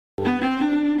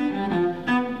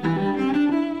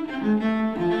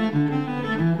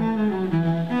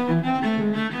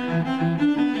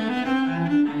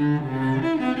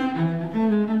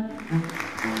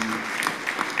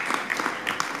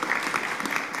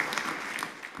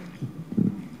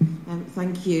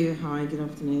Thank you. Hi, good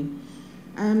afternoon.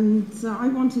 So I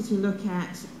wanted to look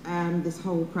at this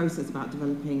whole process about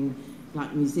developing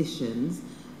black musicians,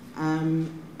 and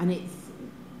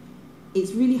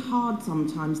it's really hard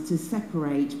sometimes to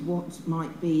separate what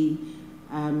might be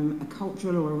a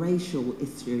cultural or a racial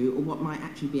issue or what might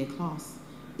actually be a class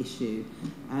issue.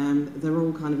 They're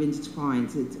all kind of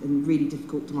intertwined and really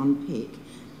difficult to unpick.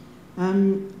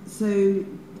 So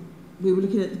we were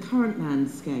looking at the current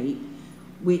landscape,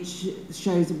 which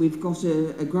shows that we've got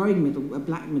a growing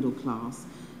black middle class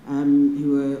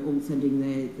who are all sending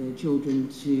their children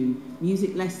to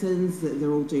music lessons, that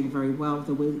they're all doing very well,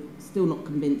 though we're still not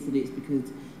convinced that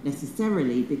it's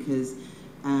necessarily because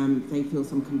they feel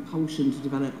some compulsion to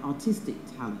develop artistic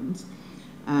talent.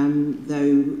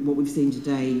 Though what we've seen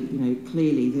today,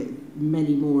 clearly that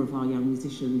many more of our young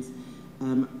musicians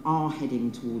are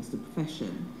heading towards the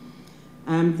profession.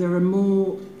 There are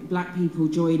more black people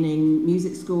joining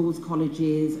music schools,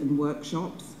 colleges and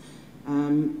workshops,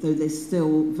 though there's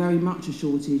still very much a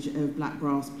shortage of black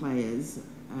brass players.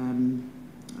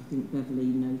 I think Beverly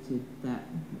noted that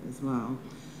as well.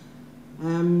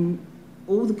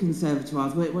 All the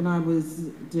conservatoires, when I was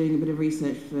doing a bit of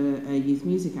research for a youth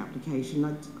music application,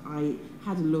 I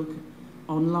had a look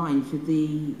online for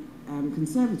the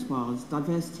conservatoires'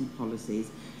 diversity policies.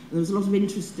 And there was a lot of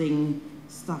interesting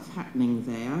stuff happening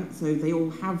there. So they all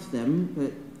have them,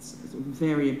 but sort of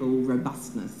variable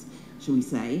robustness, shall we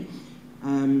say.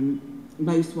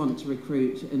 Most want to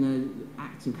recruit and are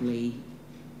actively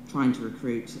trying to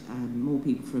recruit more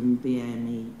people from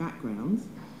BAME backgrounds.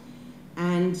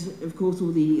 And of course,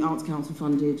 all the Arts Council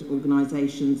funded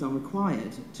organisations are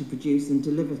required to produce and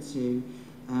deliver to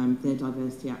their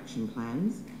diversity action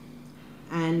plans.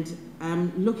 And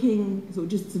looking, sort of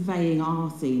just surveying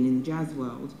our scene in the jazz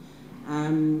world,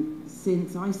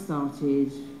 since I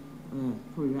started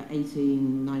probably about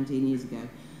 18, 19 years ago,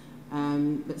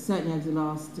 but certainly over the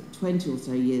last 20 or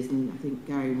so years, and I think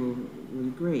Gary will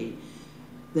agree,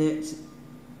 that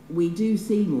we do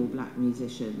see more black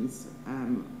musicians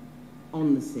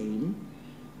on the scene,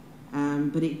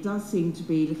 but it does seem to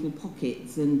be little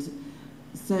pockets, and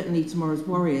certainly Tomorrow's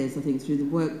Warriors, I think through the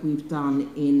work we've done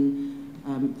in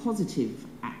positive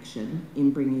action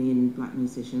in bringing in black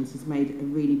musicians has made a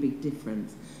really big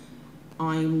difference.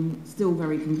 I'm still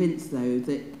very convinced though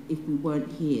that if we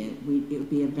weren't here, it would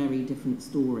be a very different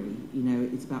story.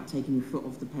 It's about taking the foot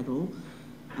off the pedal,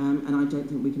 and I don't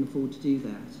think we can afford to do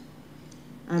that.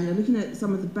 And looking at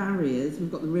some of the barriers,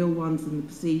 we've got the real ones and the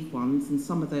perceived ones, and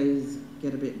some of those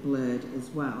get a bit blurred as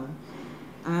well.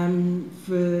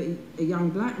 For a young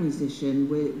black musician,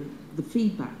 the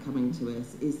feedback coming to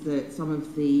us is that some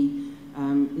of the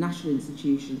national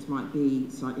institutions might be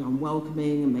slightly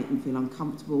unwelcoming and make them feel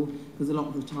uncomfortable, because a lot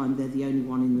of the time they're the only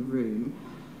one in the room.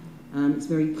 It's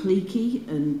very cliquey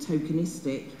and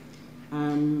tokenistic,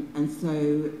 and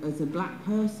so as a black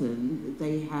person,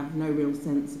 they have no real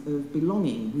sense of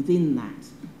belonging within that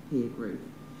peer group.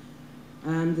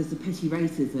 There's a petty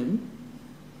racism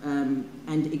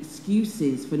and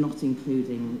excuses for not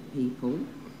including people.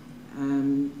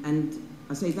 And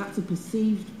I say that's a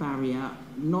perceived barrier,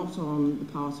 not on the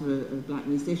part of a black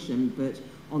musician, but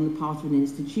on the part of an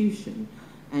institution.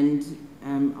 And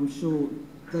I'm sure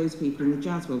those people in the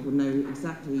jazz world will know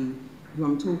exactly who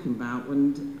I'm talking about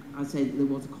when I say that there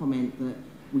was a comment that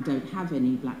we don't have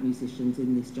any black musicians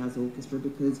in this jazz orchestra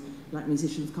because black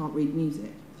musicians can't read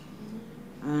music.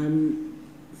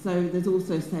 So there's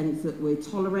also a sense that we're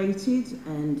tolerated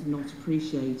and not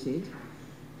appreciated.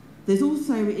 There's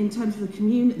also, in terms of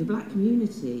the black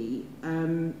community,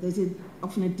 there's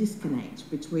often a disconnect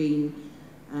between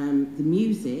the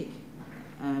music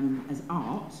as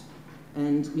art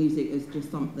and music as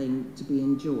just something to be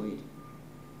enjoyed.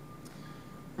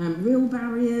 Real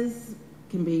barriers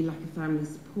can be lack of family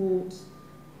support.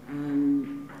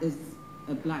 As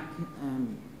a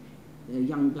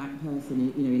young black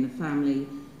person, in a family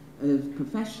of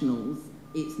professionals,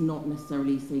 it's not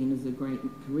necessarily seen as a great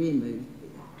career move,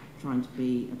 trying to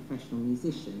be a professional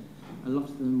musician. A lot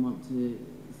of them want to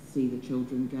see the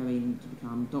children going to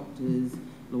become doctors,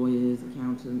 lawyers,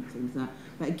 accountants, things like that.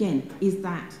 But again, is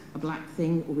that a black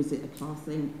thing or is it a class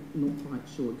thing? Not quite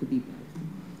sure. It could be both.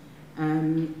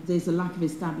 There's a lack of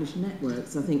established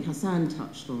networks. I think Hassan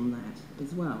touched on that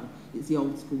as well. It's the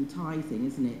old school tie thing,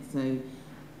 isn't it? So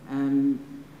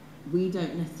we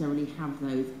don't necessarily have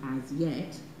those as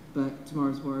yet, but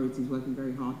Tomorrow's Warriors is working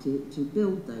very hard to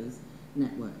build those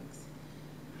networks.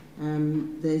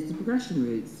 There's the progression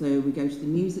routes. So we go to the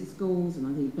music schools, and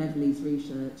I think Beverly's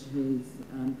research has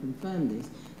confirmed this,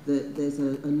 that there's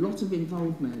a lot of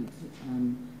involvement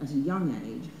at a young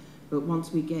age, But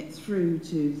once we get through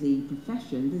to the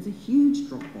profession, there's a huge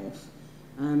drop-off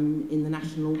in the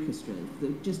national orchestra.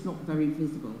 They're just not very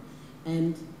visible.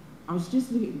 And I was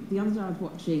just looking, the other day I was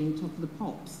watching Top of the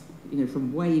Pops,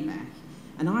 from way back,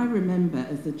 and I remember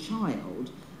as a child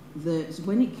that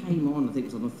when it came on, I think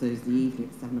it was on a Thursday evening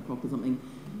at 7 o'clock or something,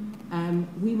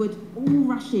 we would all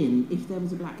rush in if there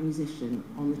was a black musician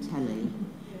on the telly,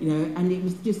 and it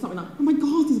was just something like, oh my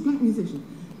God, there's a black musician.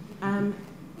 And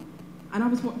I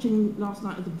was watching last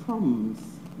night of the Proms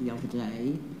the other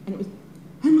day, and it was,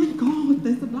 oh my God,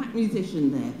 there's a black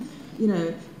musician there,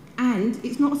 and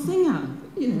it's not a singer,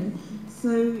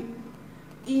 So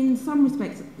in some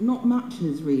respects, not much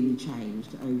has really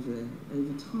changed over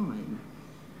time.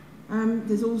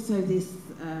 There's also this,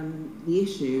 the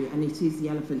issue, and it is the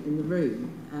elephant in the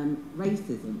room,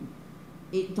 racism.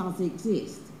 It does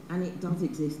exist, and it does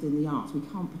exist in the arts. We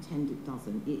can't pretend it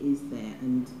doesn't. It is there,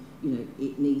 and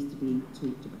it needs to be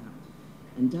talked about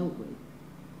and dealt with.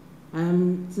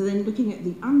 So then looking at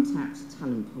the untapped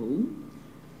talent pool,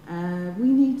 we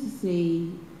need to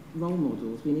see role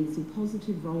models. We need to see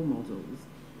positive role models,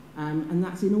 and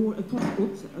that's in all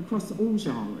across all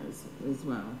genres as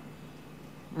well.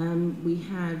 We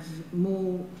have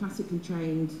more classically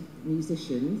trained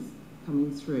musicians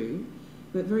coming through,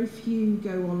 but very few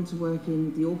go on to work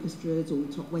in the orchestras or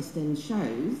top West End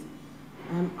shows,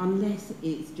 unless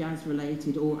it's jazz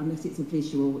related or unless it's a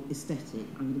visual aesthetic.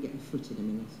 I'm going to get the foot in a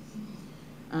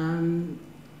minute.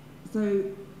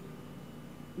 So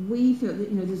we feel that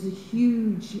there's a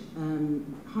huge,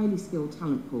 highly skilled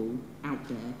talent pool out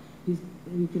there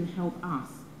who can help us,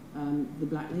 the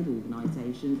black-led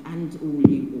organisations and all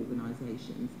new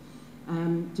organisations,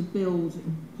 to build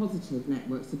positive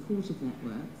networks, supportive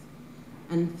networks.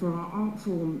 And for our art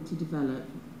form to develop,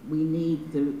 we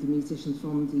need the musicians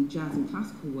from the jazz and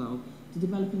classical world to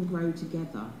develop and grow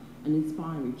together and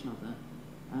inspire each other.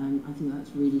 I think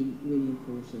that's really, really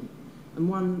important. And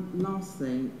one last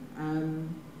thing,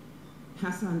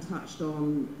 Hassan touched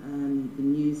on the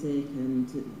music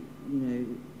and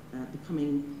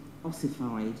becoming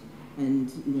ossified and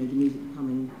the music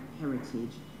becoming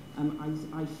heritage.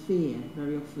 I fear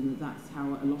very often that that's how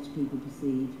a lot of people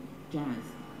perceive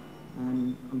jazz,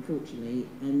 unfortunately,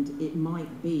 and it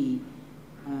might be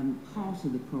part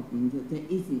of the problem that there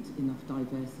isn't enough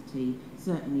diversity,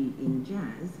 certainly in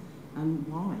jazz, and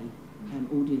why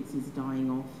audiences are dying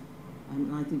off.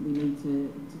 And I think we need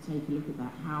to take a look at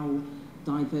that, how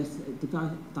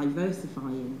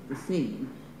diversifying the scene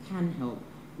can help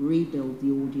rebuild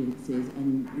the audiences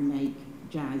and make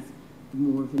jazz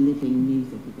more of a living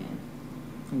music again.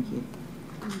 Thank you.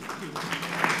 Thank you.